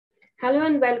Hello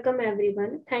and welcome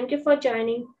everyone. Thank you for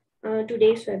joining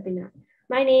today's webinar.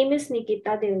 My name is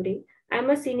Nikita Deuri.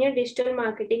 I'm a senior digital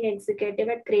marketing executive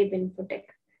at Crave InfoTech.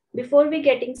 Before we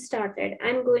getting started,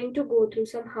 I'm going to go through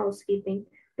some housekeeping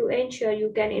to ensure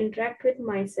you can interact with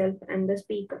myself and the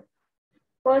speaker.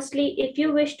 Firstly, if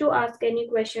you wish to ask any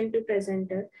question to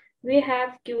presenter, we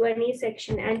have Q&A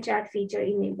section and chat feature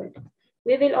enabled.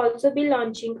 We will also be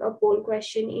launching a poll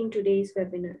question in today's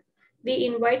webinar. We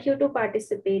invite you to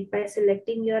participate by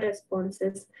selecting your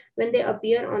responses when they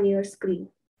appear on your screen.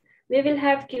 We will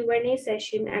have Q&A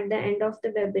session at the end of the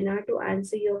webinar to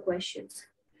answer your questions.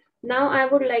 Now I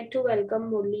would like to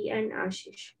welcome Murli and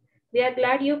Ashish. We are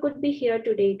glad you could be here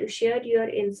today to share your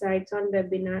insights on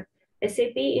webinar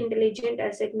SAP Intelligent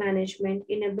Asset Management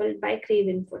enabled by Crave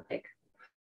InfoTech.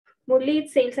 Murli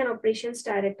is Sales and Operations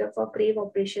Director for Crave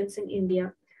Operations in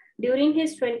India. During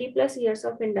his 20 plus years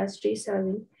of industry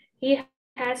serving, he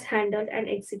has handled and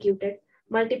executed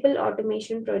multiple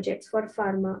automation projects for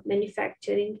pharma,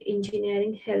 manufacturing,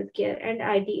 engineering, healthcare, and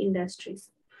IT industries.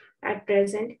 At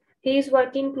present, he is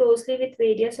working closely with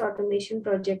various automation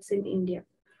projects in India.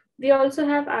 We also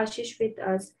have Ashish with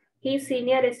us. He is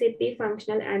Senior SAP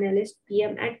Functional Analyst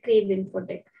PM at Crave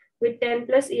InfoTech with 10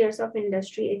 plus years of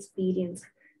industry experience.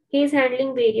 He is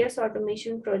handling various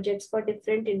automation projects for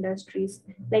different industries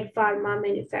like pharma,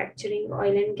 manufacturing,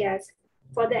 oil and gas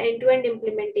for the end-to-end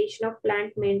implementation of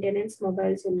plant maintenance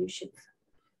mobile solutions.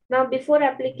 Now, before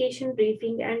application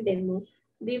briefing and demo,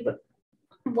 we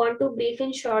want to brief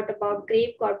in short about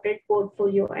Crave corporate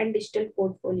portfolio and digital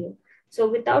portfolio. So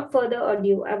without further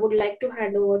ado, I would like to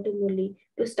hand over to Murli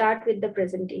to start with the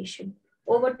presentation.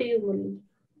 Over to you, Murli.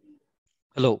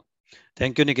 Hello.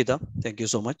 Thank you, Nikita. Thank you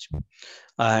so much.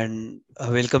 And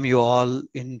welcome you all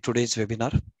in today's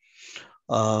webinar.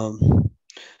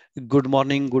 Good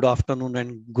morning, good afternoon,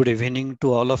 and good evening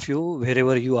to all of you,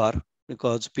 wherever you are,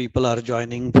 because people are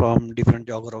joining from different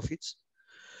geographies.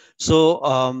 So,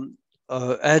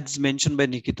 as mentioned by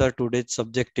Nikita, today's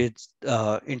subject is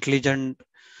intelligent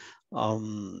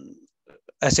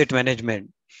asset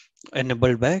management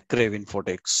enabled by Crave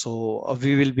InfoTech. So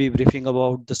we will be briefing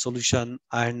about the solution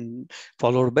and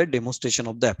followed by demonstration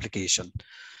of the application.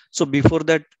 So before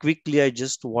that, quickly, I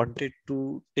just wanted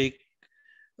to take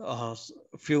a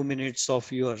few minutes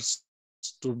of yours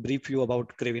to brief you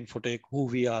about Crave InfoTech, who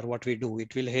we are, what we do.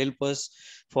 It will help us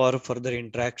for further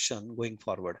interaction going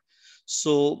forward.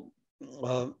 So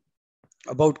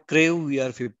about Crave, we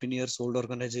are 15 years old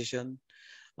organization,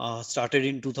 started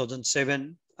in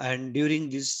 2007. And during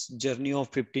this journey of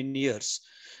 15 years,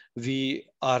 we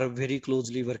are very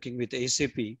closely working with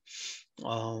SAP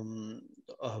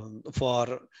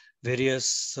for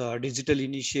various digital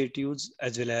initiatives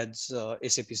as well as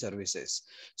SAP services.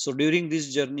 So during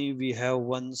this journey, we have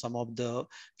won some of the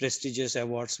prestigious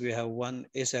awards. We have won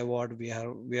S Award. We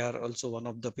are also one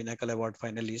of the Pinnacle Award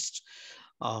finalists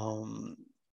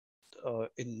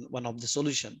in one of the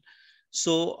solution.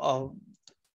 So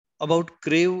about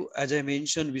Crave, as I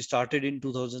mentioned, we started in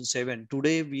 2007.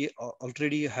 Today, we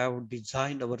already have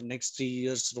designed our next 3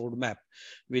 years roadmap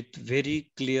with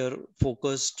very clear,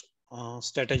 focused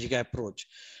strategic approach.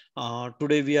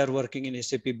 Today, we are working in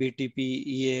SAP BTP,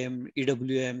 EAM,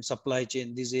 EWM, supply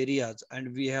chain, these areas,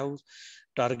 and we have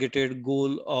targeted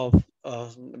goal of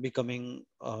becoming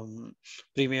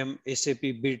premium SAP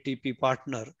BTP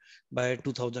partner by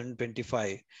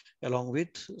 2025, along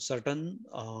with certain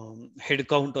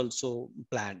headcount also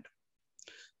planned.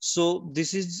 So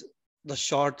this is the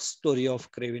short story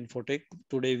of Crave InfoTech.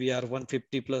 Today we are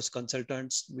 150 plus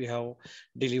consultants. We have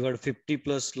delivered 50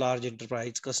 plus large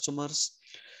enterprise customers.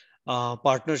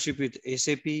 Partnership with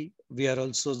SAP. We are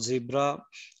also Zebra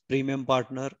premium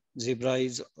partner. Zebra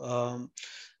is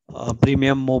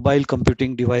premium mobile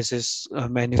computing devices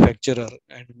manufacturer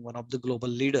and one of the global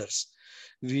leaders.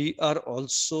 We are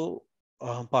also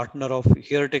partner of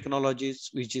Here Technologies,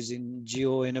 which is in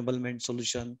geo enablement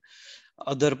solution.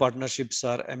 Other partnerships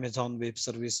are Amazon Web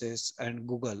Services and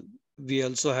Google. We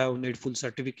also have needful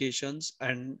certifications,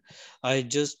 and I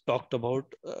just talked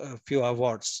about a few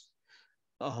awards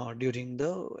during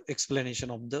the explanation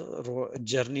of the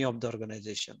journey of the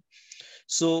organization.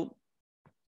 So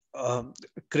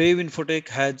Crave InfoTech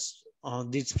has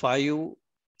these 5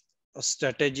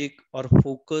 strategic or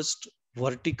focused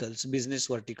verticals, business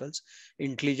verticals: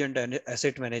 intelligent and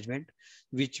asset management,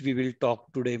 which we will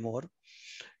talk today more.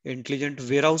 Intelligent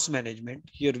warehouse management.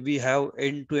 Here we have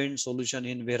end-to-end solution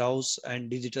in warehouse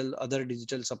and other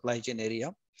digital supply chain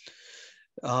area.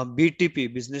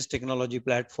 BTP, Business Technology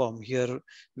Platform. Here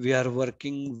we are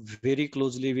working very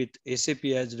closely with SAP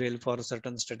as well for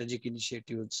certain strategic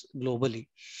initiatives globally,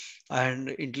 and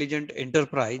Intelligent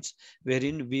Enterprise,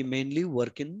 wherein we mainly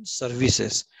work in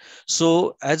services.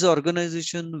 So as an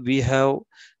organization, we have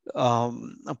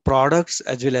products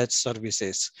as well as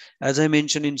services. As I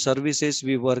mentioned, in services,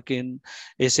 we work in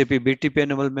SAP BTP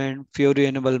enablement, Fiori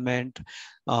enablement,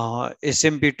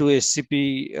 SMP to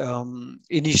SCP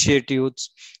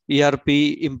initiatives, ERP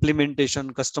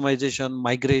implementation, customization,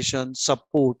 migration,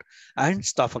 support, and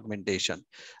staff augmentation.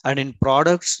 And in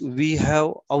products, we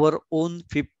have our own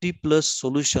 50 plus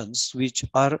solutions, which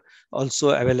are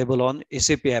also available on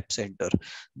SAP App Center.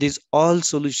 These all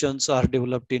solutions are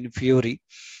developed in Fiori.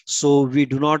 So we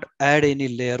do not add any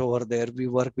layer over there. We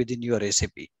work within your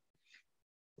SAP.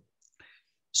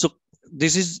 So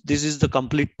this is the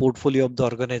complete portfolio of the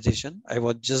organization. I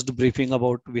was just briefing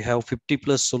about, we have 50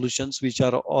 plus solutions, which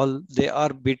are all, they are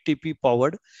BTP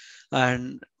powered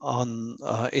and on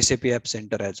SAP App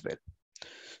Center as well.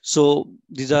 So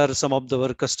these are some of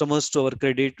our customers to our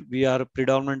credit. We are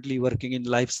predominantly working in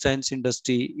life science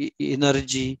industry,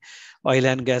 energy, oil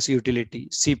and gas utility,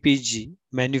 CPG,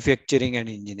 manufacturing and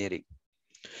engineering.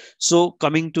 So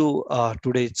coming to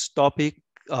today's topic,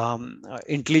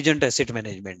 intelligent asset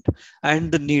management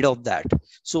and the need of that.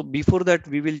 So before that,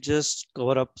 we will just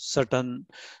cover up certain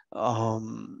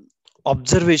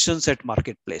observations at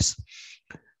marketplace.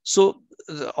 So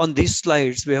on these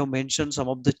slides, we have mentioned some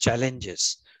of the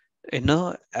challenges in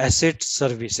asset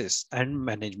services and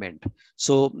management.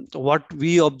 So what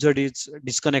we observed is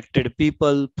disconnected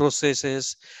people,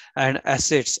 processes, and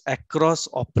assets across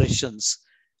operations,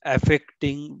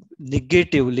 affecting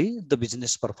negatively the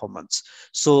business performance.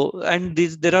 So, and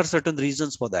there are certain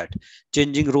reasons for that: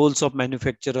 changing roles of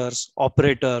manufacturers,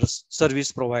 operators,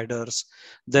 service providers,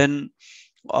 then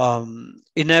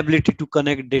inability to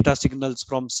connect data signals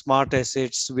from smart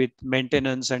assets with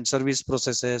maintenance and service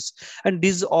processes. And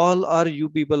these all are, you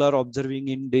people are observing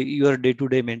in your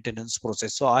day-to-day maintenance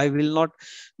process. So I will not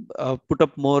put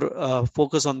up more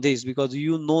focus on this, because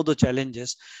you know the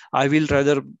challenges. I will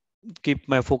rather keep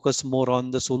my focus more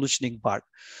on the solutioning part.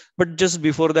 But just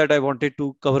before that, I wanted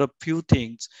to cover a few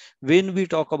things. When we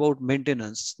talk about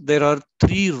maintenance, there are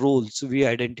three roles we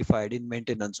identified in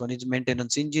maintenance. One is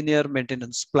maintenance engineer,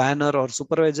 maintenance planner or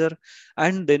supervisor,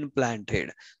 and then plant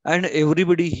head. And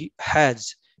everybody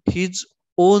has his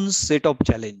own set of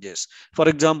challenges. For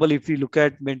example, if we look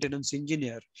at maintenance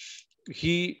engineer,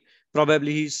 he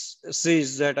probably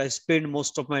says that I spend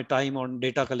most of my time on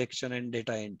data collection and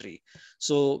data entry.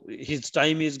 So his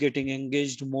time is getting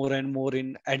engaged more and more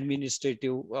in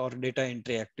administrative or data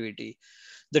entry activity.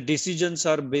 The decisions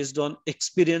are based on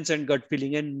experience and gut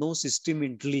feeling, and no system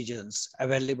intelligence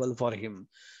available for him.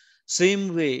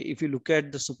 Same way, if you look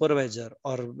at the supervisor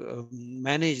or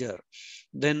manager,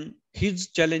 then his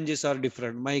challenges are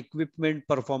different. My equipment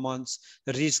performance,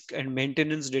 risk, and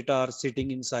maintenance data are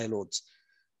sitting in silos.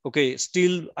 Okay,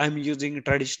 still I'm using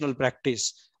traditional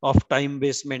practice of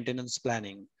time-based maintenance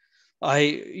planning. I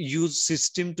use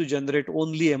system to generate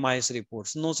only MIS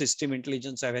reports, no system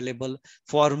intelligence available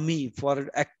for me for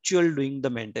actual doing the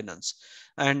maintenance.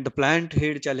 And the plant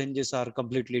head challenges are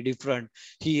completely different.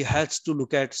 He has to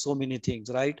look at so many things,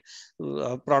 right?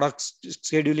 Products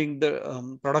scheduling,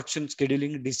 the production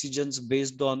scheduling decisions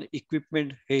based on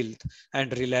equipment health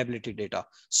and reliability data.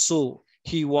 So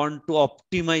he want to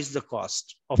optimize the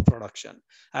cost of production,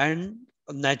 and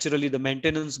naturally the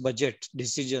maintenance budget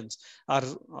decisions are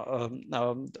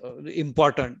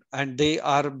important, and they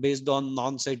are based on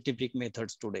non-scientific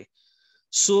methods today.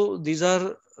 So these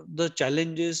are the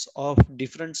challenges of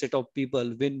different set of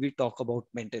people when we talk about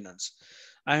maintenance,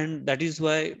 and that is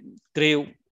why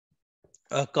Crave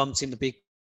comes in the picture.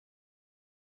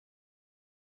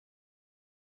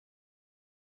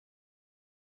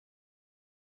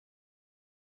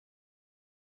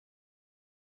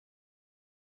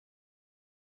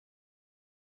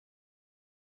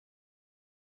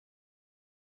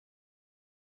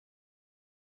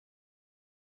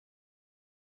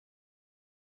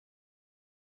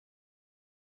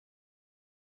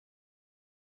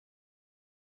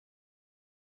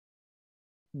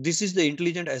 And we are this is the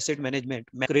intelligent asset management.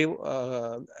 Crave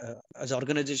as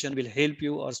organization will help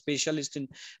you, or specialist in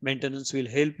maintenance will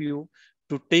help you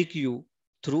to take you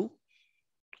through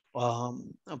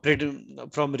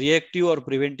from reactive or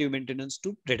preventive maintenance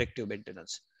to predictive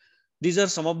maintenance. These are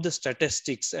some of the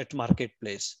statistics at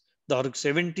marketplace. The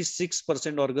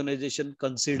 76% organization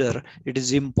consider it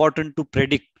is important to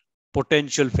predict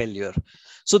potential failure.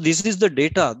 So this is the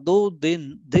data, though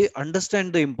they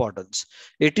understand the importance.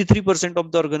 83%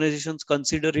 of the organizations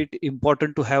consider it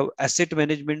important to have asset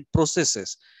management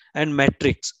processes and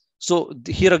metrics. So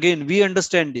here again, we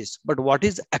understand this, but what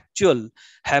is actual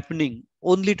happening?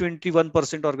 Only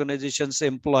 21% organizations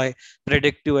employ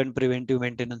predictive and preventive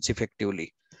maintenance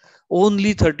effectively.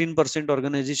 Only 13%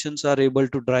 organizations are able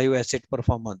to drive asset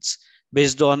performance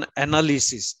based on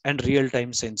analysis and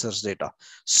real-time sensors data.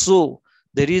 So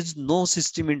there is no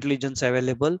system intelligence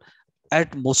available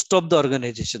at most of the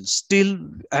organizations still.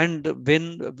 And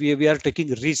when we are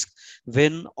taking risk,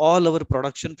 when all our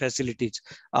production facilities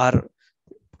are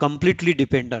completely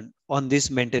dependent on this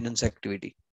maintenance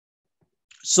activity.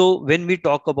 So when we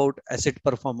talk about asset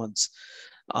performance,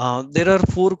 there are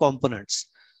four components: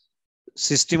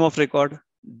 system of record,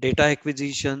 data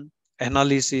acquisition,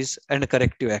 analysis, and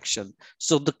corrective action.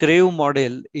 So the Crave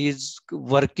model is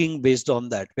working based on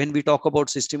that. When we talk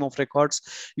about system of records,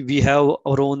 we have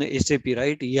our own SAP,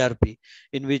 right? ERP,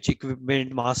 in which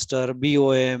equipment master,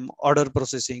 BOM, order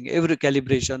processing, every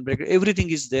calibration, everything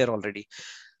is there already.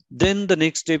 Then the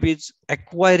next step is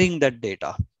acquiring that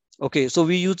data. Okay, so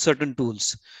we use certain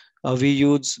tools. We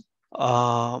use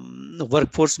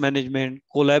workforce management,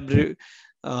 collaborative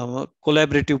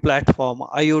platform,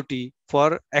 IoT,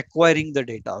 for acquiring the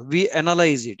data. We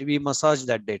analyze it, we massage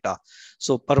that data.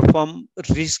 So perform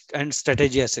risk and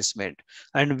strategy assessment.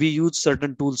 And we use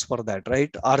certain tools for that,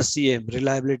 right? RCM,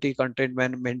 reliability, content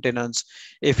maintenance,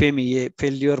 FMEA,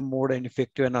 failure mode and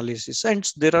effective analysis. And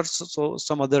there are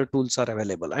some other tools are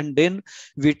available. And then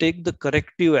we take the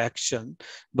corrective action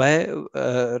by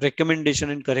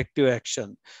recommendation and corrective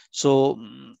action. So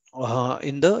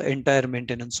in the entire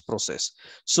maintenance process.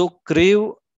 So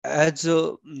Crave, as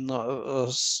a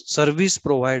service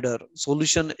provider,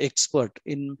 solution expert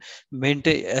in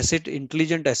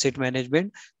intelligent asset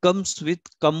management, comes with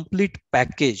complete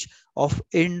package of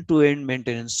end-to-end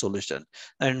maintenance solution.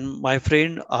 And my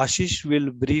friend Ashish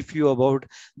will brief you about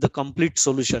the complete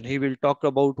solution. He will talk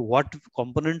about what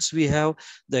components we have,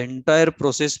 the entire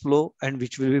process flow, and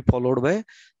which will be followed by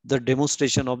the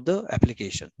demonstration of the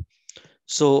application.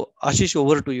 So Ashish,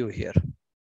 over to you here.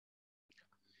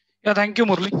 Yeah, thank you,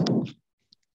 Murli.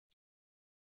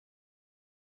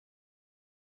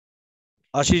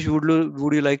 Ashish,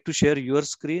 would you like to share your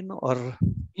screen or?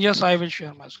 Yes, I will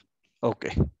share my screen.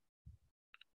 Okay.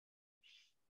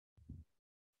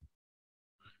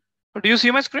 Do you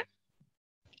see my screen?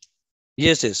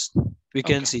 Yes, we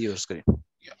can see your screen.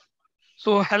 Yeah.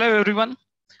 So hello everyone.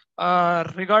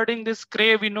 Regarding this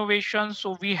Crave innovation,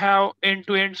 so we have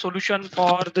end-to-end solution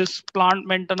for this plant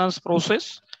maintenance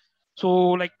process. So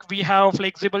like we have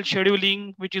flexible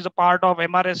scheduling, which is a part of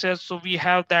MRSS. So we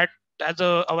have that as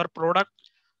our product,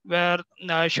 where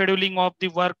scheduling of the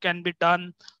work can be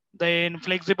done. Then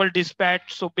flexible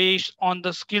dispatch. So based on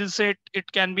the skill set, it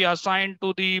can be assigned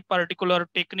to the particular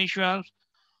technicians.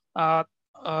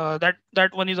 That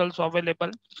one is also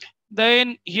available.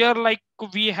 Then here, like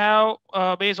we have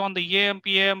based on the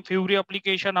AMPM Fury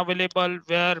application available,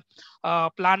 where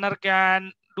planner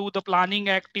can do the planning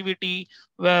activity,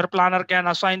 where planner can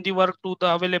assign the work to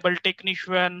the available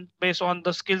technician based on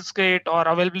the skill set or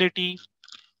availability.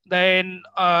 Then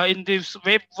in this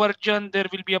web version, there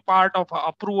will be a part of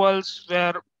approvals,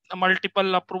 where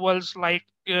multiple approvals, like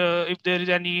if there is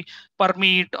any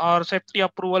permit or safety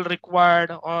approval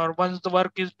required, or once the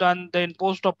work is done, then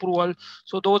post approval.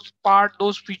 So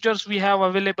those features we have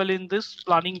available in this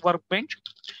planning workbench.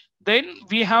 Then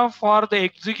we have for the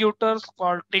executors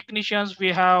called technicians, we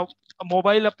have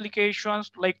mobile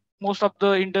applications. Like most of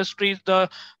the industries, the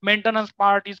maintenance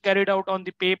part is carried out on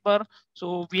the paper.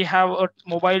 So we have a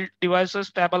mobile devices,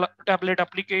 tablet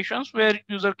applications, where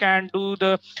user can do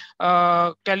the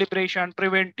calibration,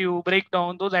 preventive,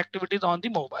 breakdown, those activities on the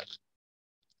mobile.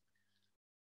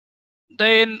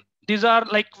 Then these are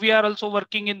like we are also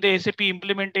working in the SAP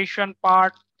implementation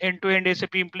part, end-to-end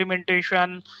SAP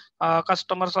implementation,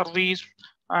 customer service,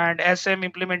 and SM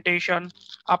implementation.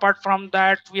 Apart from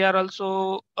that, we are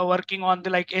also working on the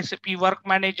like SAP Work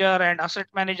Manager and Asset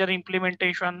Manager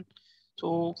implementation.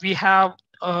 So we have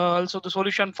also the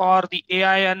solution for the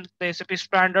AI and the SAP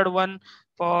standard one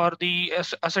for the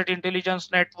Asset Intelligence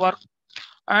Network.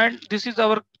 And this is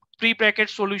our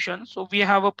pre-packaged solution. So we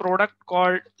have a product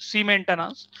called C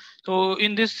Maintenance. So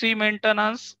in this C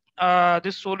Maintenance,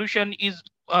 this solution is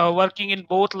working in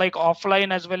both like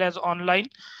offline as well as online.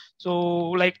 So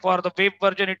like for the web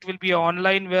version, it will be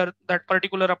online, where that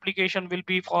particular application will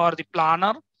be for the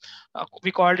planner.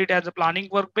 We called it as a planning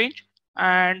workbench.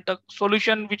 and the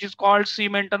solution which is called C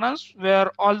maintenance,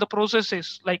 where all the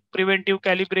processes like preventive,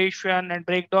 calibration, and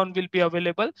breakdown will be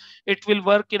available. It will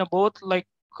work in a both like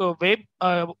web,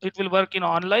 it will work in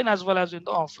online as well as in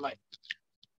the offline.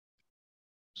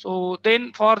 So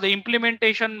then for the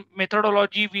implementation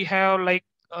methodology, we have like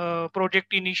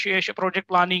project initiation, project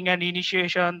planning and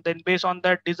initiation, then based on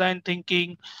that design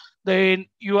thinking, then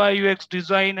UI UX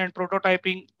design and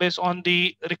prototyping based on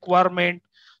the requirement,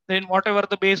 then whatever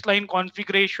the baseline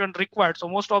configuration required. So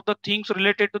most of the things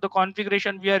related to the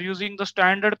configuration, we are using the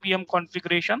standard PM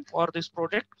configuration for this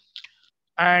project.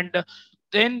 And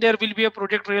then there will be a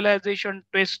project realization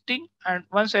testing. And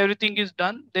once everything is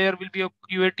done, there will be a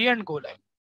UAT and go live.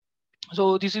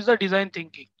 So this is the design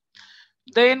thinking.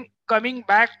 Then coming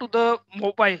back to the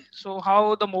mobile, so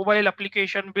how the mobile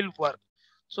application will work.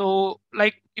 So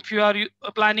like if you are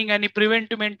planning any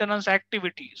preventive maintenance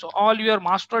activity, so all your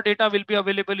master data will be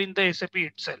available in the SAP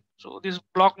itself. So this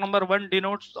block number 1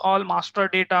 denotes all master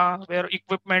data, where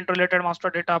equipment related master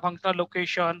data, functional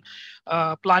location,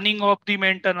 planning of the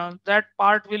maintenance, that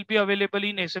part will be available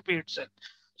in SAP itself.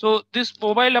 So this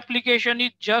mobile application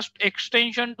is just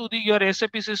extension to your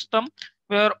SAP system,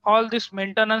 where all this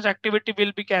maintenance activity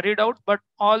will be carried out, but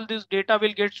all this data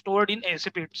will get stored in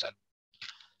SAP itself.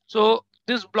 So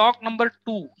this block number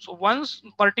 2. So once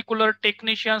particular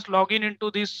technicians log into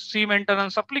this C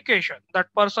maintenance application, that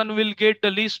person will get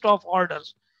the list of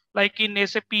orders. Like in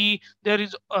SAP, there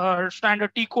is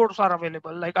standard T codes are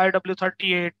available, like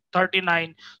IW38,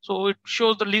 39. So it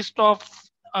shows the list of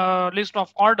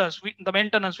orders, the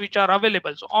maintenance which are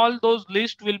available. So all those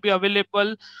lists will be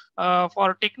available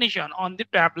for technician on the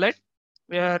tablet,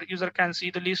 where user can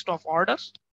see the list of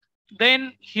orders.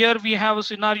 Then here we have a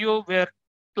scenario where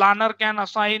planner can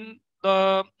assign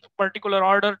the particular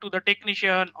order to the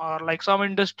technician, or like some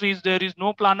industries, there is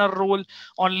no planner role,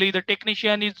 only the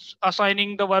technician is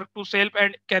assigning the work to self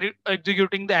and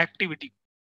executing the activity.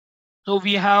 So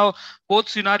we have both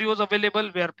scenarios available,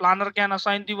 where planner can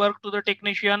assign the work to the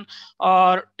technician,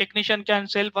 or technician can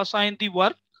self-assign the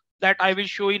work, that I will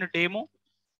show in a demo.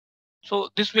 So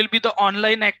this will be the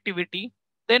online activity.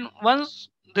 Then once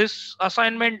this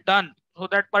assignment done, so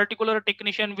that particular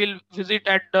technician will visit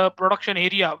at the production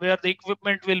area where the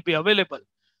equipment will be available,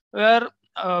 where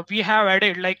we have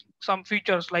added like some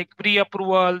features like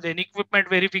pre-approval, then equipment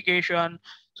verification.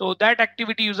 So that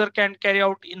activity user can carry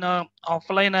out in a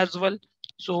offline as well.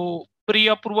 So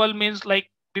pre-approval means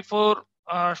like before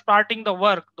starting the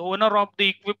work, the owner of the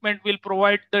equipment will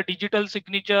provide the digital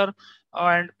signature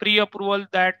and pre-approval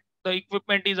that the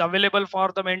equipment is available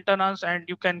for the maintenance and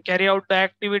you can carry out the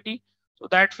activity. So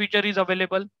that feature is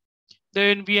available.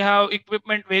 Then we have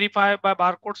equipment verified by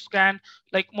barcode scan.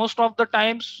 Like most of the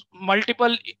times,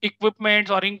 multiple equipments,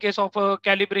 or in case of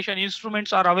calibration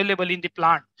instruments, are available in the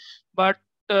plant. But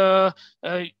the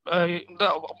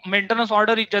maintenance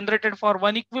order is generated for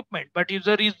one equipment, but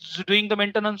user is doing the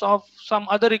maintenance of some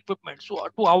other equipment. So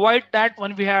to avoid that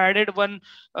one, we have added one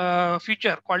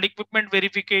feature called equipment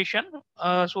verification.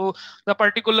 So the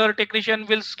particular technician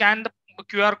will scan the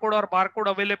QR code or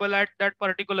barcode available at that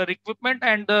particular equipment,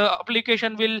 and the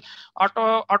application will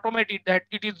automate it that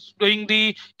it is doing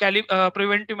the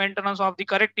preventive maintenance of the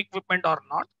correct equipment or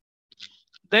not.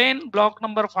 Then block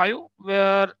number 5,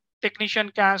 where technician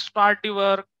can start the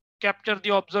work, capture the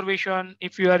observation.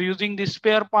 If you are using the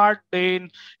spare part,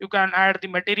 then you can add the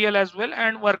material as well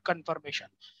and work confirmation.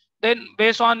 Then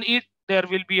based on it, there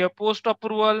will be a post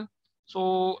approval.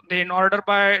 So then order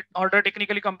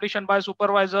technically completion by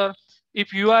supervisor.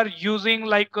 If you are using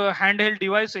like handheld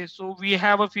devices, so we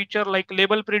have a feature like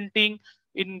label printing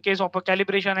in case of a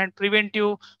calibration and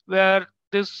preventive, where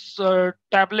this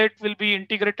tablet will be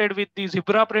integrated with the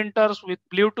Zebra printers with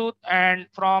Bluetooth, and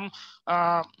from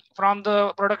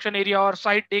the production area or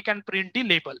site, they can print the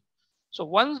label. So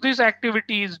once this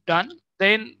activity is done,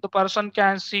 then the person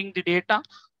can see the data.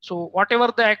 So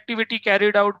whatever the activity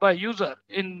carried out by user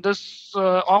in this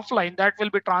offline, that will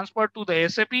be transferred to the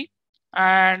SAP.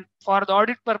 And for the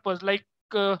audit purpose, like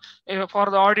for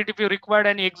the audit, if you required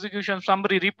any execution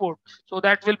summary report, so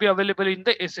that will be available in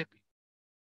the SAP.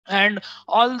 And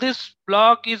all this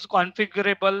block is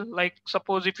configurable. Like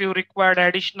suppose if you required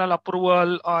additional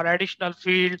approval or additional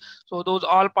field, so those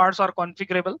all parts are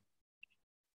configurable.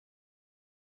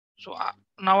 So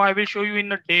now I will show you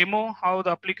in a demo how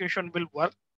the application will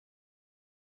work.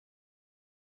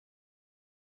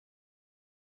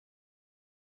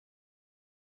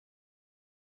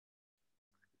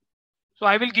 So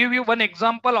I will give you one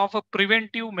example of a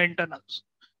preventive maintenance.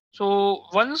 So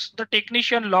once the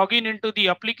technician log into the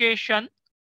application,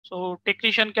 so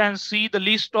technician can see the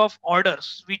list of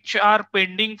orders which are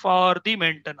pending for the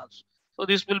maintenance. So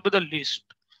this will be the list.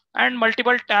 And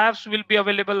multiple tabs will be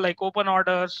available like open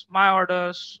orders, my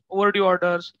orders, overdue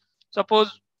orders.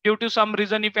 Suppose due to some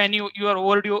reason, if any your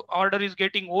overdue order is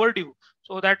getting overdue,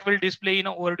 so that will display in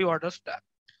a overdue orders tab.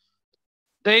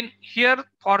 Then here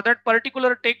for that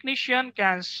particular technician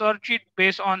can search it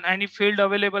based on any field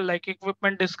available like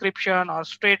equipment description or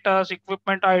status,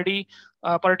 equipment ID,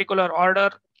 particular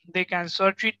order, they can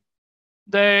search it.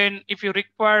 Then if you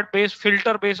require base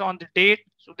filter based on the date,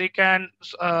 so they can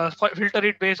filter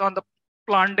it based on the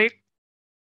plant date.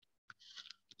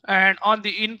 And on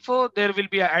the info, there will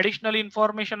be additional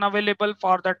information available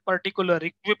for that particular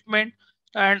equipment.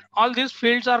 And all these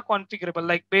fields are configurable,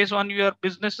 like based on your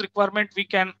business requirement, we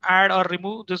can add or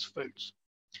remove these fields.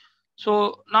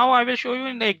 So now I will show you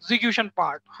in the execution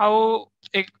part, how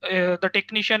the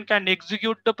technician can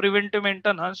execute the preventive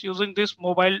maintenance using this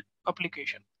mobile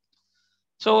application.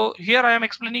 So here I am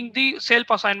explaining the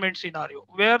self-assignment scenario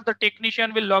where the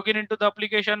technician will log in into the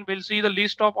application, will see the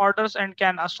list of orders and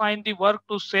can assign the work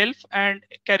to self and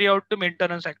carry out the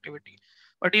maintenance activity.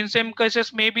 But in some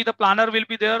cases, maybe the planner will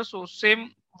be there. So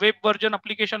same web version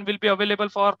application will be available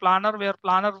for planner, where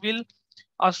planner will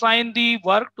assign the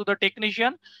work to the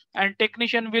technician and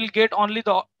technician will get only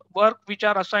the work which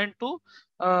are assigned to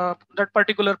that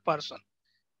particular person.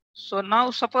 So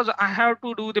now suppose I have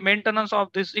to do the maintenance of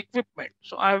this equipment.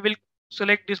 So I will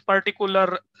select this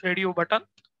particular radio button.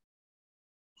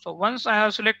 So once I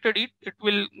have selected it, it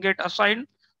will get assigned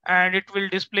and it will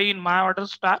display in my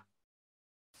orders tab.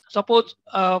 Suppose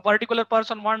a particular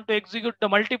person want to execute the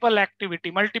multiple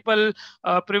activity, multiple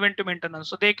preventive maintenance.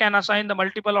 So they can assign the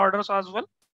multiple orders as well.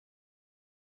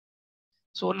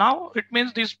 So now it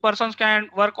means these persons can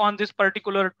work on this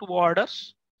particular 2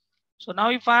 orders. So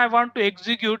now if I want to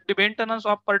execute the maintenance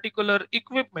of particular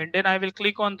equipment, then I will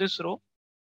click on this row.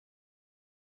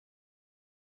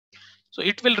 So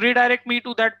it will redirect me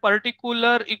to that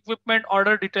particular equipment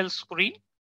order details screen.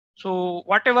 So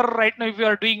whatever right now if we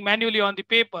are doing manually on the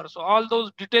paper, so all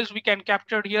those details we can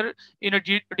capture here in a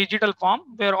digital form,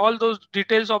 where all those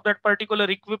details of that particular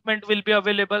equipment will be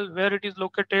available, where it is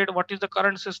located, what is the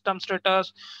current system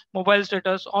status, mobile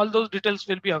status, all those details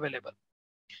will be available.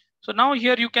 So now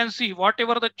here you can see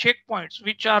whatever the checkpoints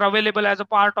which are available as a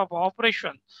part of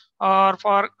operation or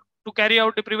for to carry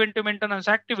out the preventive maintenance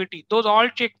activity, those all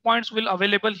checkpoints will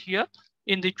available here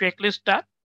in the checklist tab.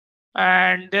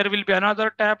 And there will be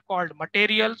another tab called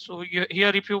material. So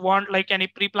here if you want like any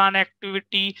pre-plan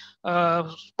activity,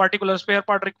 particular spare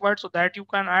part required, so that you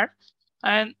can add.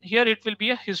 And here it will be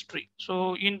a history.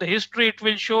 So in the history, it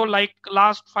will show like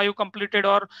last 5 completed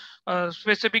or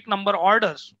specific number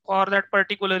orders for that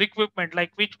particular equipment,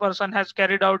 like which person has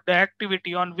carried out the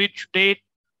activity on which date,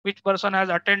 which person has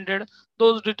attended.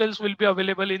 Those details will be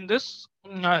available in this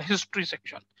history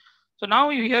section. So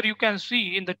now here you can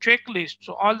see in the checklist.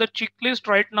 So all the checklist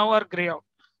right now are gray out.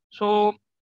 So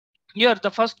here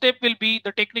the first step will be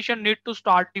the technician need to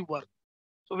start the work.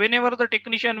 So whenever the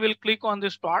technician will click on the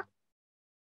start,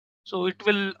 so it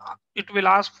will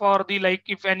ask for the like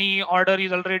if any order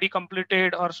is already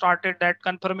completed or started, that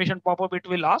confirmation pop-up it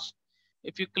will ask.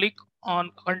 If you click on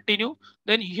continue,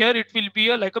 then here it will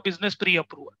be like a business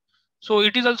pre-approval. So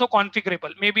it is also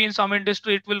configurable. Maybe in some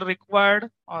industry it will required,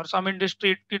 or some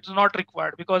industry it's not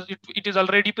required because it is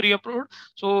already pre-approved.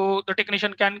 So the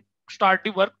technician can start the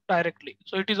work directly.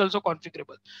 So it is also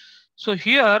configurable. So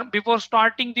here before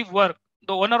starting the work,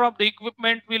 the owner of the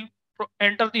equipment will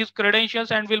enter these credentials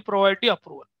and will provide the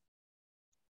approval.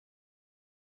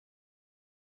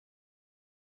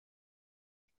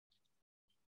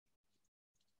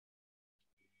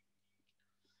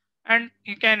 And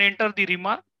you can enter the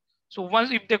remark. So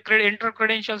once if the enter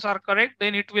credentials are correct,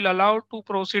 then it will allow to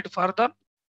proceed further.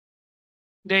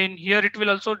 Then here it will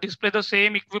also display the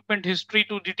same equipment history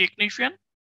to the technician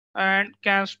and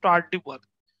can start the work.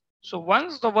 So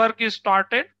once the work is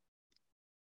started,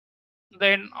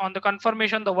 then on the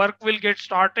confirmation the work will get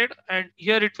started, and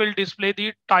here it will display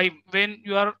the time when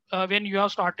you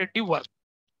have started the work.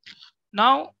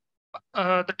 Now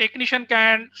the technician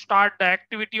can start the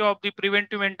activity of the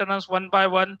preventive maintenance one by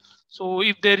one. So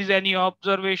if there is any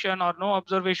observation or no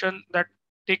observation, that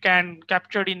they can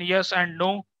capture in yes and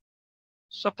no.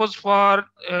 Suppose for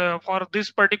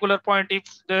this particular point, if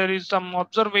there is some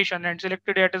observation and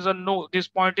selected it as a no, this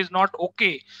point is not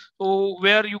okay. So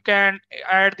where you can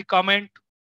add the comment.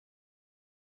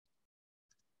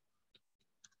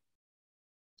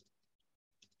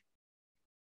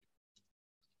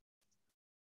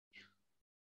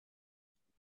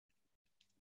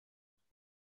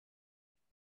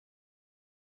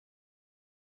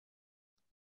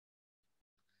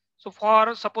 So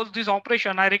for suppose this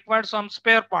operation, I require some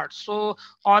spare parts. So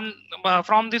on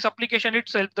from this application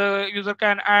itself, the user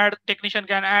can add, technician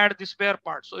can add the spare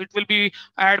parts. So it will be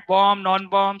add BOM,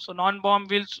 non-BOM. So non-BOM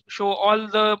will show all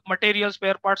the material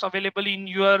spare parts available in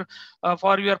your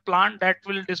for your plant, that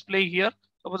will display here.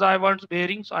 Suppose I want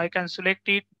bearing, so I can select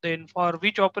it. Then for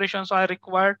which operations I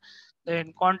required,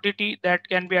 then quantity that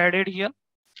can be added here.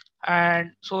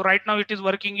 And so right now it is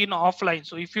working in offline.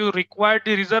 So if you require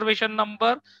the reservation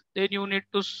number, then you need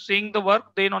to sync the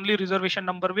work, then only reservation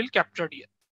number will capture here.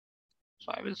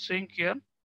 So I will sync here.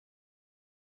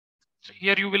 So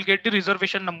here you will get the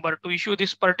reservation number to issue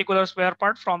this particular spare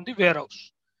part from the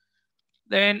warehouse.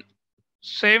 Then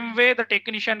same way the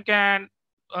technician can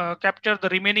capture the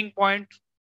remaining point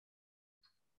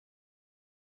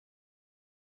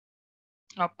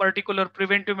of particular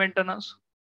preventive maintenance.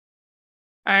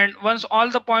 And once all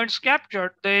the points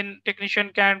captured, then technician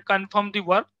can confirm the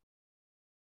work.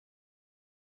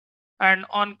 And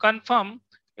on confirm,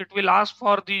 it will ask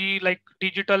for the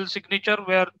digital signature,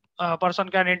 where a person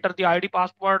can enter the ID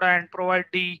password and provide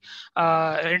the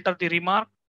enter the remark.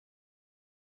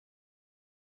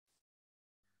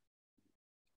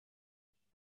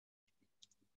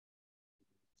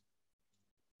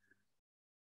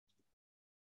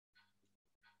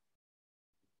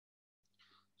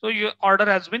 So your order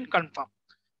has been confirmed.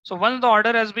 So once the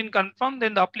order has been confirmed,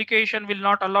 then the application will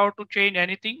not allow to change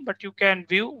anything, but you can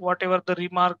view whatever the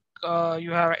remark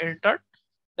you have entered,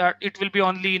 that it will be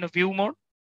only in a view mode.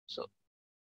 So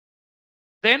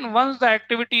then once the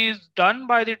activity is done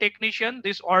by the technician,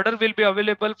 this order will be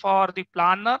available for the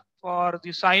planner for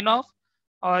the sign off,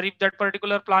 or if that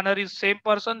particular planner is same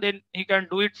person, then he can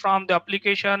do it from the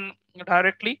application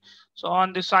directly. So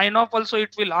on the sign off also,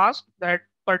 it will ask that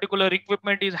particular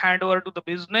equipment is handed over to the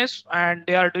business and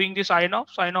they are doing the sign off.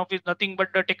 Sign off is nothing but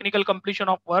the technical completion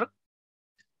of work.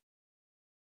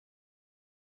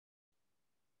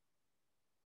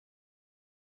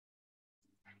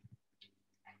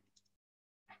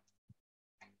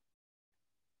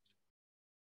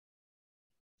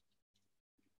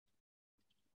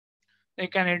 They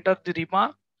can enter the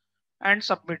remark and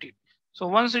submit it. So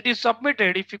once it is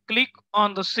submitted, if you click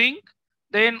on the sync,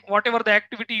 then whatever the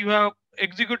activity you have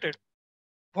executed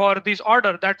for this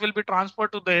order, that will be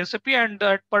transferred to the SAP, and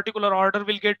that particular order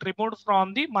will get removed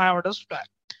from the My Orders tag.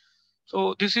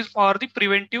 So this is for the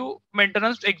preventive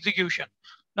maintenance execution.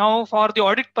 Now for the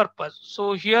audit purpose.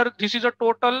 So here, this is a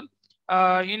total,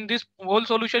 in this whole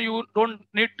solution, you don't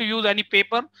need to use any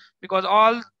paper, because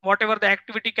all whatever the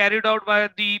activity carried out by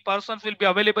the persons will be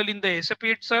available in the SAP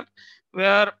itself,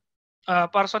 where a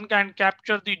person can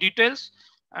capture the details.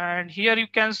 And here you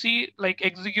can see like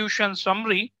execution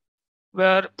summary,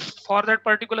 where for that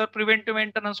particular preventive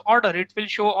maintenance order, it will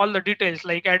show all the details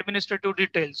like administrative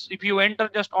details. If you enter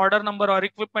just order number or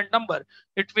equipment number,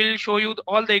 it will show you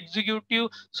all the executive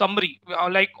summary,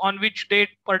 like on which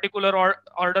date particular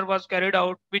order was carried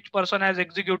out, which person has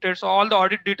executed. So all the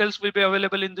audit details will be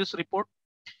available in this report,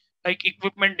 like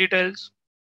equipment details,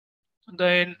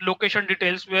 then location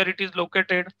details, where it is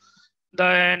located.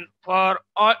 Then for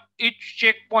each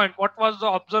checkpoint, what was the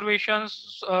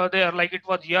observations there, like it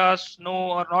was yes, no,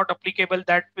 or not applicable,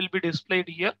 that will be displayed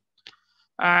here.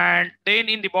 And then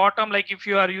in the bottom, like if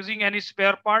you are using any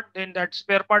spare part, then that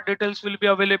spare part details will be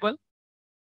available.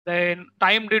 Then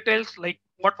time details, like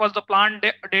what was the plant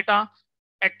data,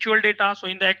 actual data. So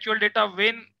in the actual data,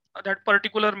 when that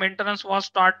particular maintenance was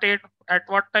started, at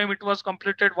what time it was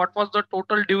completed, what was the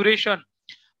total duration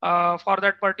for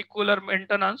that particular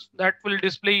maintenance, that will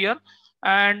display here.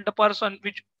 And the person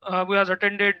which who has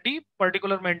attended the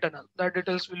particular maintenance, that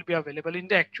details will be available in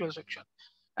the actual section.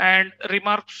 And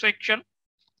remarks section,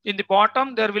 in the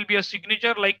bottom there will be a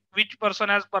signature, like which person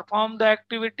has performed the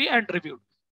activity and reviewed.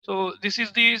 So this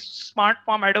is the smart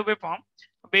form, Adobe form,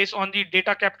 based on the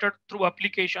data captured through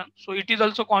application. So it is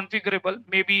also configurable,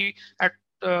 maybe at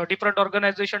different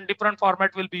organization, different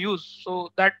format will be used.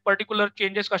 So that particular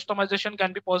changes customization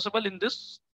can be possible in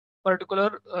this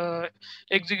particular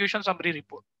execution summary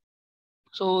report.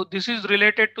 So this is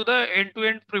related to the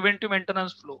end-to-end preventive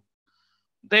maintenance flow.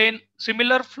 Then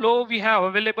similar flow we have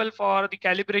available for the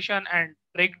calibration and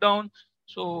breakdown.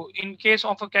 So in case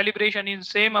of a calibration in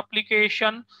same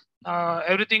application,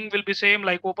 everything will be same,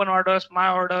 like open orders,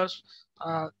 my orders,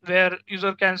 where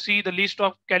user can see the list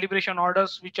of calibration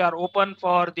orders which are open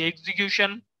for the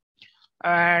execution.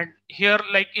 And here,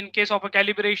 like in case of a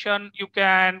calibration, you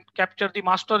can capture the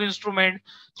master instrument.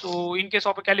 So in case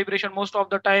of a calibration, most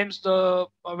of the times the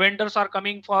vendors are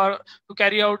coming for to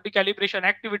carry out the calibration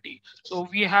activity. So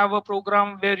we have a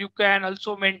program where you can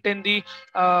also maintain the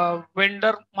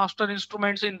vendor master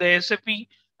instruments in the SAP,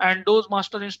 and those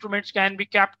master instruments can be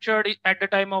captured at the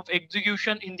time of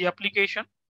execution in the application.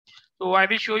 So I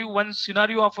will show you one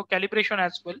scenario of a calibration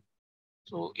as well.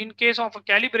 So in case of a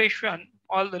calibration,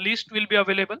 all the list will be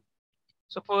available.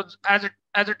 Suppose as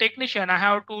a technician, I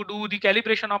have to do the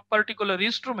calibration of particular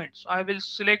instruments. I will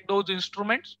select those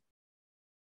instruments,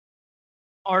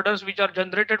 orders which are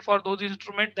generated for those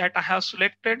instruments that I have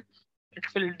selected. It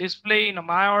will display in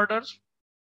my orders.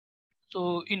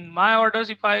 So in my orders,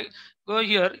 if I go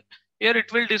here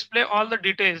it will display all the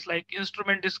details like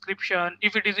instrument description.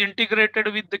 If it is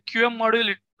integrated with the QM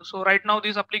module, so right now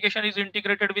this application is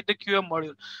integrated with the QM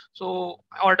module. So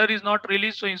order is not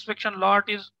released. So inspection lot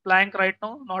is blank right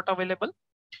now, not available.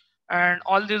 And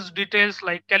all these details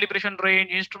like calibration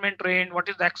range, instrument range, what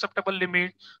is the acceptable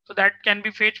limit. So that can be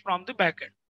fetched from the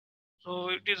backend. So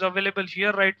it is available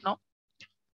here right now.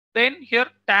 Then here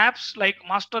tabs like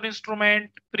master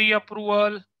instrument,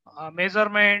 pre-approval,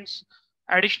 measurements,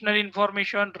 additional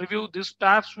information, review, these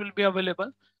tabs will be available.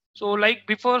 So like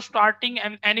before starting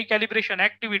any calibration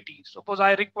activity, suppose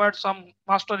I require some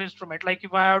master instrument, like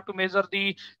if I have to measure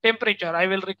the temperature, I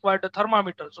will require the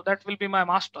thermometer. So that will be my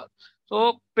master.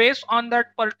 So based on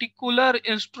that particular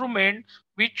instrument,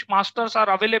 which masters are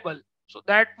available, so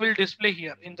that will display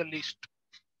here in the list.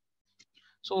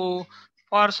 So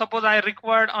for suppose I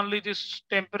required only this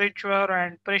temperature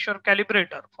and pressure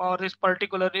calibrator for this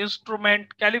particular instrument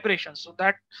calibration. So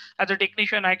that as a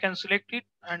technician, I can select it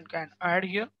and can add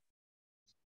here.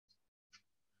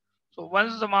 So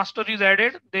once the master is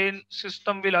added, then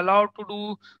system will allow to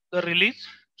do the release.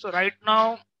 So right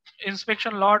now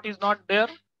inspection lot is not there.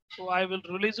 So I will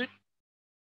release it.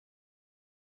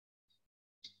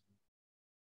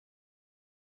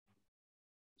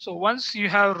 So once you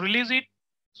have released it,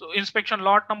 so inspection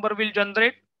lot number will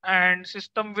generate and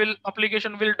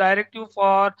application will direct you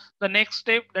for the next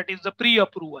step, that is the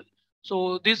pre-approval.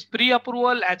 So this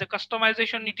pre-approval as a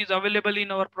customization, it is available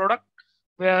in our product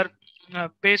where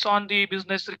based on the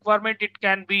business requirement, it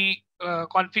can be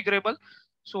configurable.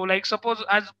 So like suppose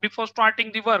as before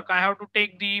starting the work, I have to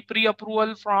take the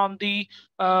pre-approval from the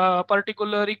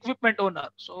particular equipment owner.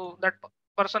 So that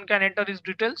person can enter his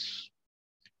details.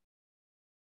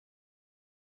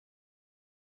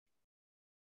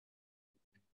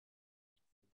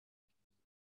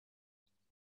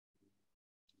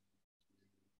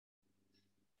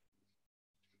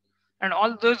 And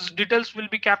all those details will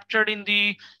be captured in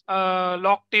the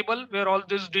log table where all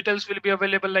these details will be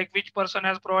available, like which person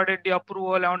has provided the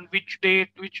approval on which date,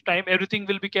 which time, everything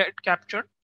will be captured.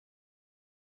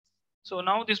 So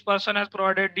now this person has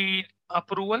provided the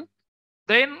approval.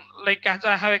 Then like as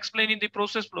I have explained in the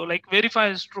process flow, like verify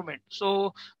instrument.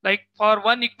 So like for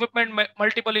one equipment,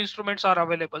 multiple instruments are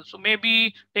available. So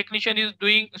maybe technician is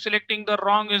selecting the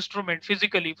wrong instrument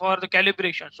physically for the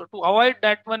calibration. So to avoid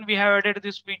that one, we have added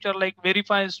this feature like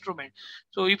verify instrument.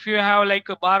 So if you have like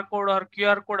a barcode or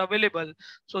QR code available,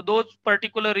 so those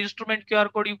particular instrument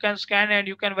QR code you can scan and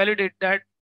you can validate that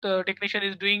the technician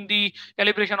is doing the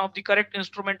calibration of the correct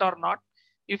instrument or not.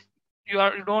 If you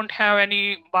don't have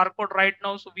any barcode right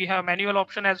now, so we have manual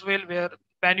option as well where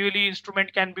manually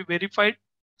instrument can be verified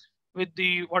with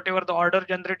the whatever the order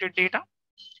generated data.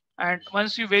 And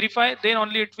once you verify, then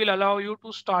only it will allow you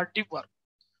to start the work.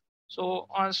 So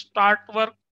on start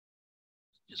work,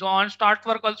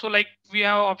 also, like we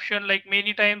have option like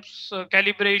many times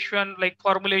calibration like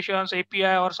formulations,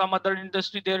 API or some other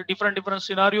industry, there are different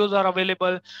scenarios are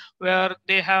available where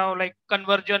they have like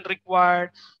conversion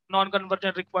required,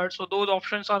 non-conversion required. So those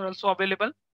options are also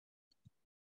available.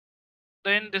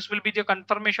 Then this will be the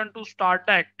confirmation to start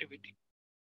the activity.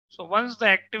 So once the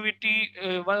activity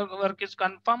work is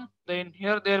confirmed, then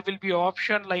here there will be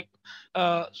option like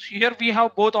here we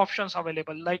have both options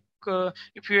available. Like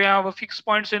if you have a fixed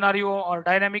point scenario or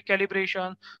dynamic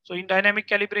calibration. So in dynamic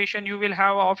calibration, you will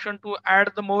have an option to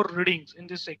add the more readings in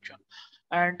this section.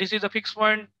 And this is a fixed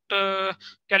point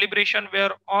calibration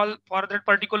where all for that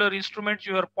particular instrument,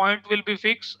 your point will be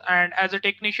fixed. And as a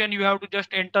technician, you have to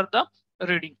just enter the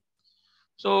reading.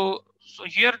 So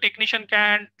here technician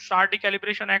can start the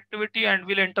calibration activity and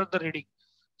will enter the reading.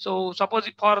 So suppose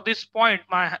for this point,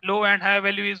 my low and high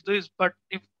value is this, but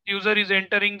if user is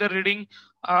entering the reading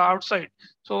outside,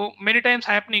 so many times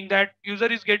happening that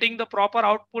user is getting the proper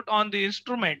output on the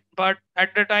instrument, but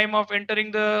at the time of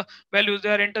entering the values, they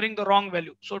are entering the wrong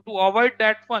value. So to avoid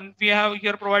that one, we have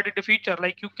here provided a feature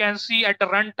like you can see at the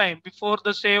runtime before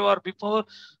the save or before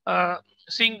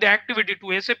seeing the activity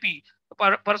to SAP,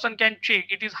 person can check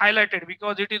it is highlighted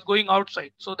because it is going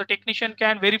outside. So the technician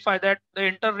can verify that the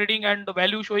enter reading and the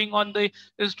value showing on the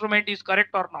instrument is correct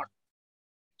or not.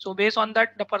 So based on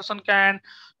that, the person can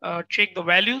check the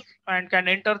values and can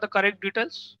enter the correct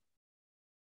details.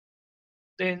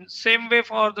 Then same way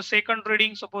for the second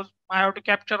reading, suppose I have to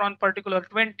capture on particular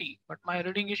 20, but my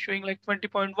reading is showing like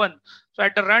 20.1. So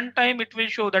at the runtime, it will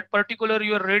show that particular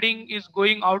your reading is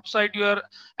going outside your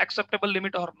acceptable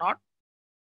limit or not.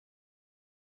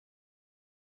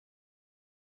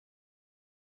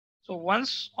 So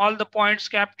once all the points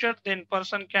captured, then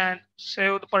person can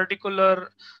save the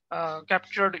particular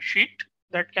captured sheet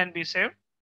that can be saved.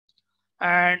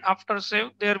 And after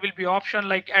save, there will be option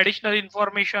like additional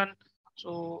information.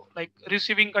 So like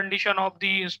receiving condition of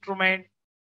the instrument,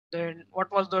 then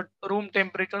what was the room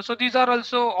temperature. So these are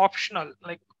also optional,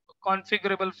 like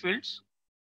configurable fields.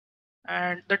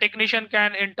 And the technician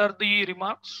can enter the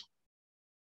remarks.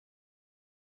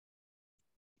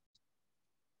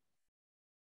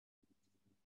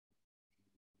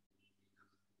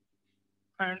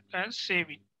 And can save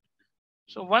it.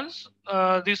 So once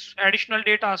this additional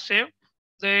data are saved,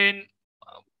 then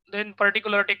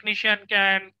particular technician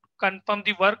can confirm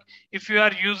the work. If you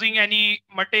are using any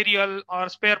material or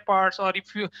spare parts, or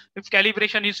if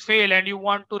calibration is failed and you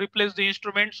want to replace the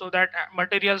instrument, so that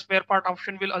material spare part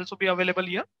option will also be available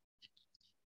here.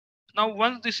 Now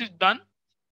once this is done,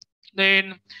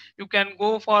 then you can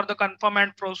go for the confirm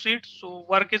and proceed. So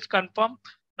work is confirmed.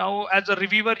 Now as a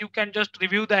reviewer, you can just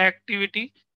review the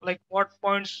activity, like what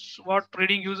points, what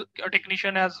reading user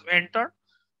technician has entered.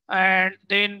 And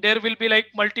then there will be like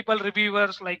multiple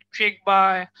reviewers like check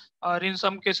by, or in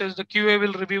some cases the QA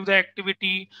will review the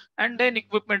activity, and then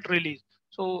equipment release.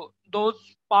 So those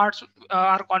parts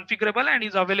are configurable and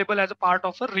is available as a part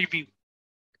of a review.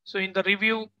 So in the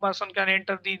review, person can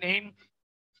enter the name,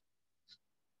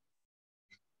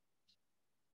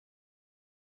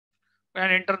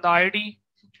 can enter the ID,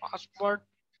 password.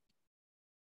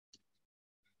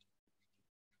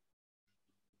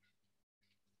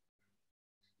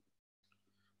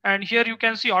 And here you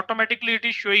can see automatically it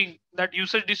is showing that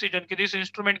usage decision. This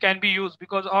instrument can be used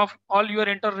because of all your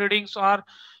enter readings are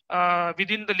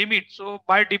within the limit. So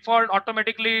by default,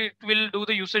 automatically it will do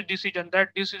the usage decision that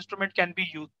this instrument can be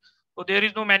used. So there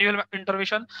is no manual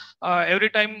intervention. Every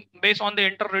time based on the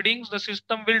enter readings, the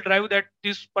system will drive that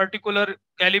this particular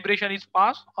calibration is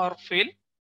pass or fail.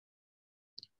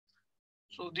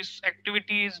 So this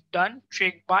activity is done,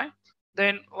 check by.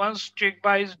 Then once check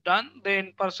by is done,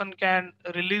 then person can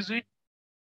release it.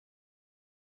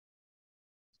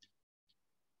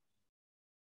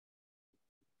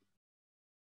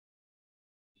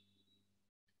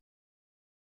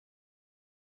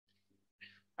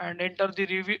 And enter the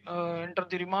review, enter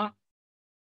the remark.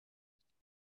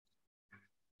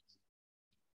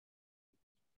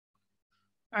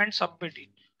 And submit it.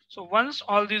 So once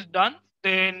all this done,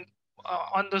 then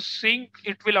on the sync,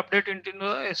 it will update into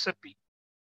the SAP.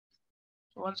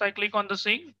 So once I click on the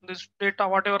sync, this data,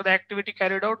 whatever the activity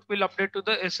carried out, will update to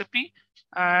the SAP,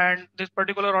 and this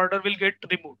particular order will get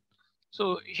removed.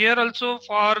 So here also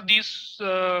for this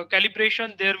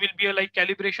calibration, there will be a like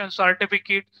calibration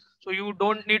certificate. So you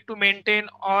don't need to maintain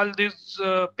all this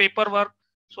paperwork.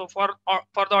 So for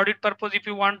the audit purpose, if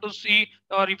you want to see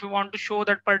or if you want to show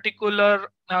that particular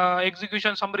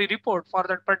execution summary report for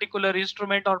that particular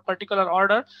instrument or particular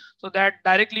order, so that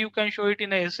directly you can show it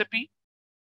in a SAP.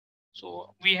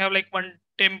 So we have like one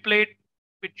template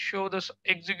which show this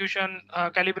execution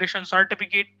calibration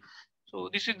certificate. So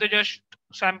this is the just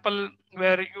sample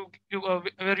where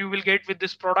you will get with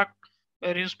this product,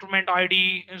 where instrument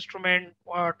ID, instrument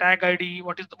tag ID,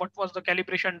 what was the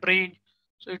calibration range.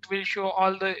 So it will show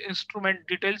all the instrument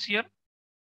details here.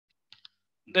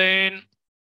 Then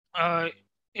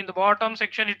in the bottom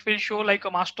section, it will show like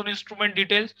a master instrument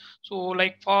details. So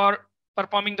like for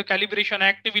performing the calibration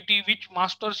activity, which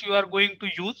masters you are going to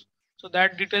use. So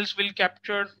that details will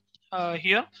capture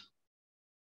here.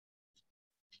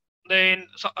 Then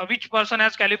which person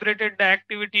has calibrated the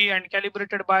activity and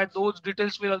calibrated by, those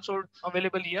details will also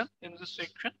available here in this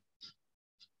section.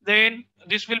 Then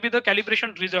this will be the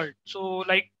calibration result. So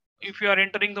like if you are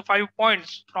entering the 5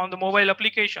 points from the mobile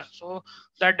application, so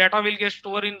that data will get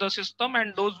stored in the system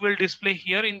and those will display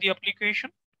here in the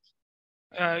application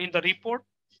in the report.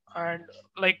 And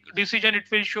like decision,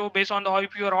 it will show based on the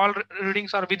if your all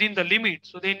readings are within the limit,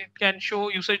 so then it can show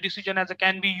usage decision as a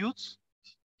can be used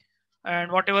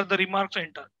and whatever the remarks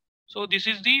enter. So this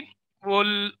is the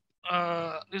whole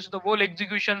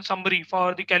execution summary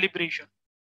for the calibration.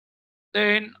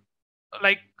 Then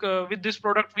like with this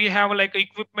product, we have like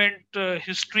equipment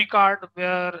history card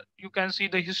where you can see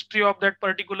the history of that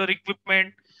particular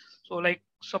equipment. So like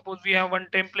suppose we have one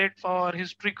template for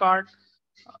history card.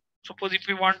 Suppose if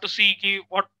we want to see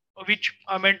what which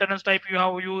maintenance type you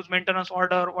have used, maintenance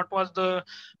order, what was the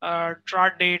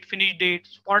start date, finish date.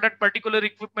 For that particular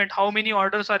equipment, how many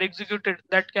orders are executed,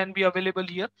 that can be available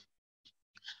here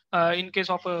in case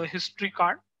of a history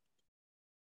card.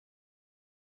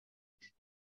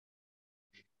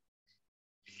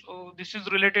 So this is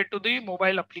related to the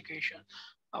mobile application.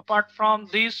 Apart from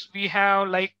this, we have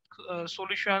like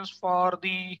solutions for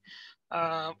the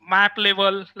map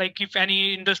level, like if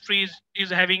any industry is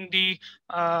having the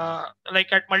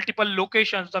like at multiple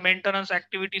locations, the maintenance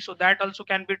activity, so that also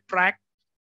can be tracked.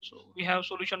 So we have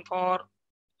solution for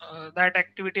that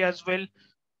activity as well.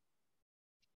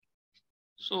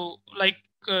 So like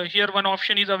here one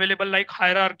option is available like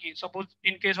hierarchy. Suppose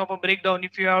in case of a breakdown,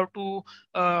 if you have to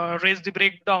raise the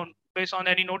breakdown based on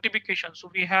any notification, so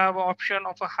we have option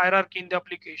of a hierarchy in the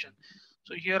application.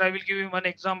 So here I will give you one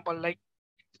example. Like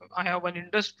I have one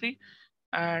industry,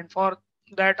 and for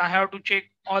that I have to check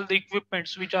all the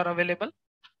equipments which are available.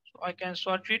 So I can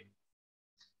search it.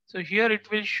 So here it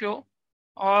will show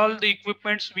all the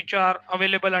equipments which are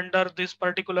available under this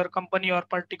particular company or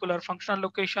particular functional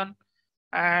location,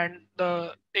 and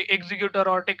the executor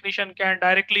or technician can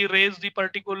directly raise the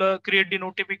particular, create the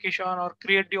notification or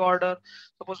create the order.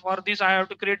 Suppose for this I have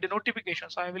to create the notification,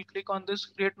 so I will click on this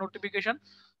create notification.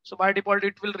 So by default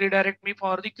it will redirect me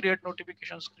for the create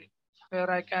notification screen, where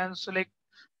I can select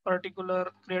particular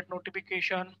create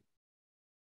notification.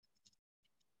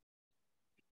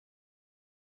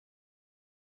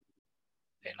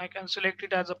 Then I can select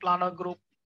it as a planner group,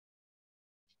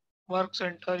 work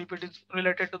center if it is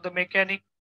related to the mechanic,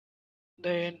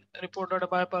 then reported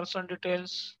by person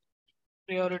details,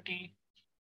 priority,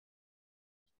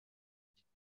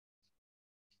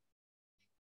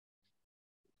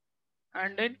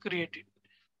 and then create it.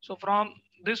 So from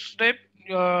this step,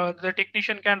 the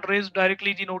technician can raise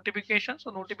directly the notification.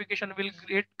 So notification will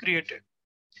get created.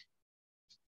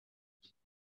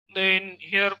 Then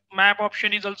here map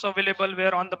option is also available,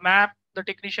 where on the map the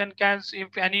technician can see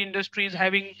if any industry is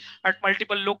having at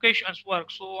multiple locations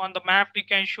work. So on the map we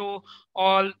can show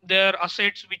all their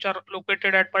assets which are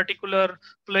located at particular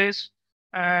place,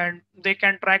 and they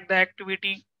can track the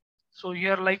activity. So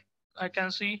here like I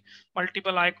can see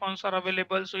multiple icons are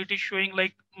available. So it is showing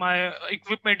like my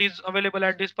equipment is available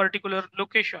at this particular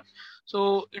location.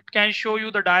 So it can show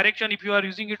you the direction if you are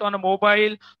using it on a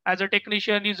mobile. As a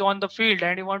technician is on the field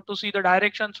and you want to see the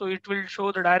direction, so it will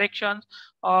show the directions.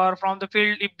 Or from the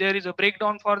field, if there is a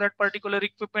breakdown for that particular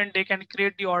equipment, they can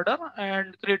create the order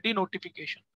and create the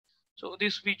notification. So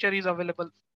this feature is available.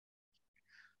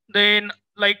 Then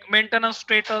like maintenance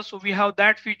status, so we have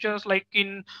that features. Like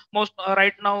in most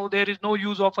right now there is no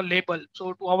use of a label,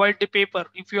 so to avoid the paper,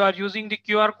 if you are using the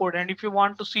QR code and if you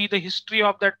want to see the history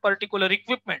of that particular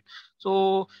equipment,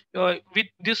 so with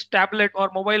this tablet or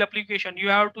mobile application you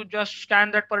have to just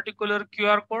scan that particular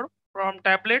QR code from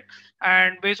tablet,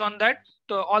 and based on that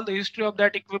all the history of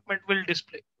that equipment will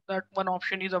display. That one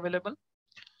option is available.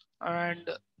 And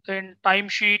then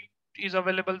timesheet is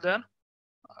available there.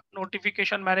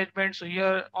 Notification management, so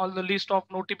here all the list of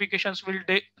notifications will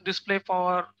display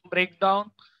for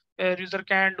breakdown. A user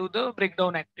can do the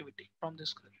breakdown activity from this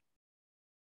screen.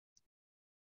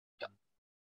 Yeah.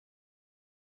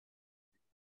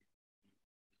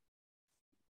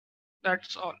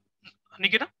 That's all.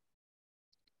 Nikita?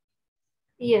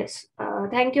 Yes,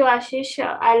 thank you, Ashish.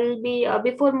 I'll be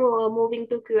before moving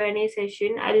to Q&A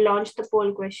session, I'll launch the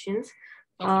poll questions.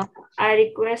 I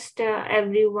request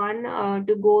everyone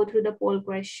to go through the poll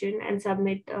question and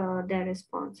submit their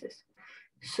responses.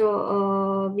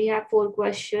 So we have 4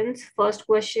 questions. First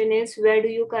question is, where do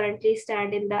you currently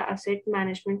stand in the asset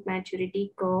management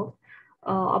maturity curve?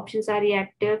 Options are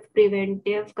reactive,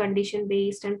 preventive,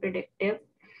 condition-based, and predictive.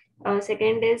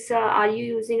 Second is, are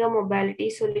you using a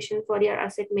mobility solution for your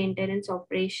asset maintenance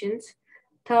operations?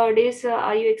 Third is,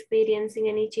 are you experiencing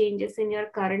any changes in your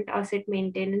current asset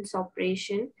maintenance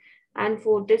operation? And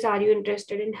fourth is, are you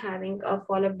interested in having a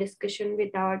follow-up discussion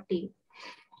with our team?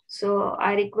 So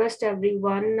I request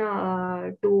everyone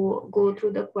to go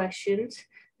through the questions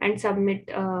and submit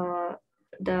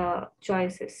the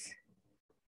choices.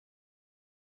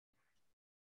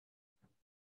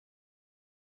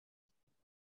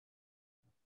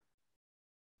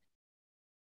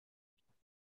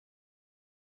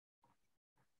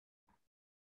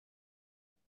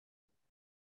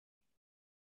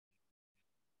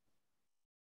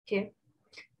 Okay.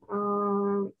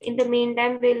 In the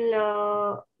meantime,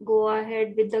 we'll go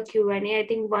ahead with the Q&A. I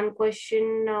think one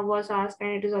question was asked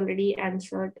and it is already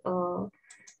answered.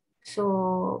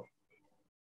 So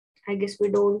I guess we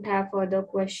don't have further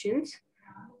questions.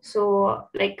 So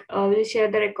we'll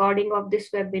share the recording of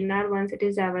this webinar once it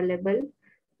is available.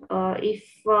 If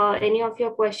any of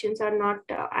your questions are not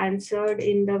answered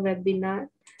in the webinar,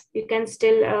 you can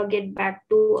still get back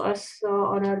to us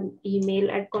on our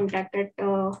email at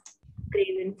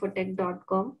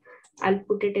contact@craveinfotech.com. I'll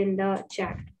put it in the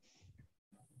chat.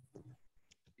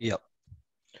 Yeah.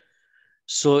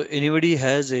 So anybody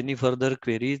has any further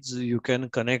queries, you can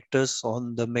connect us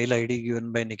on the mail ID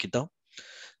given by Nikita,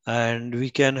 and we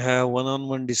can have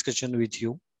one-on-one discussion with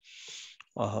you.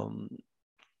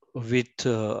 With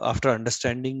after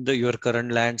understanding your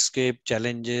current landscape,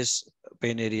 challenges,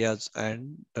 pain areas,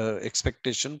 and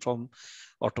expectation from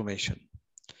automation.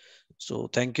 So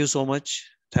thank you so much.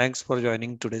 Thanks for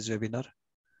joining today's webinar.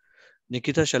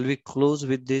 Nikita, shall we close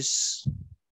with this?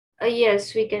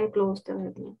 Yes, we can close the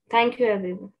webinar. Thank you,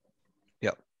 everyone.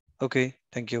 Yeah. Okay.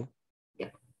 Thank you.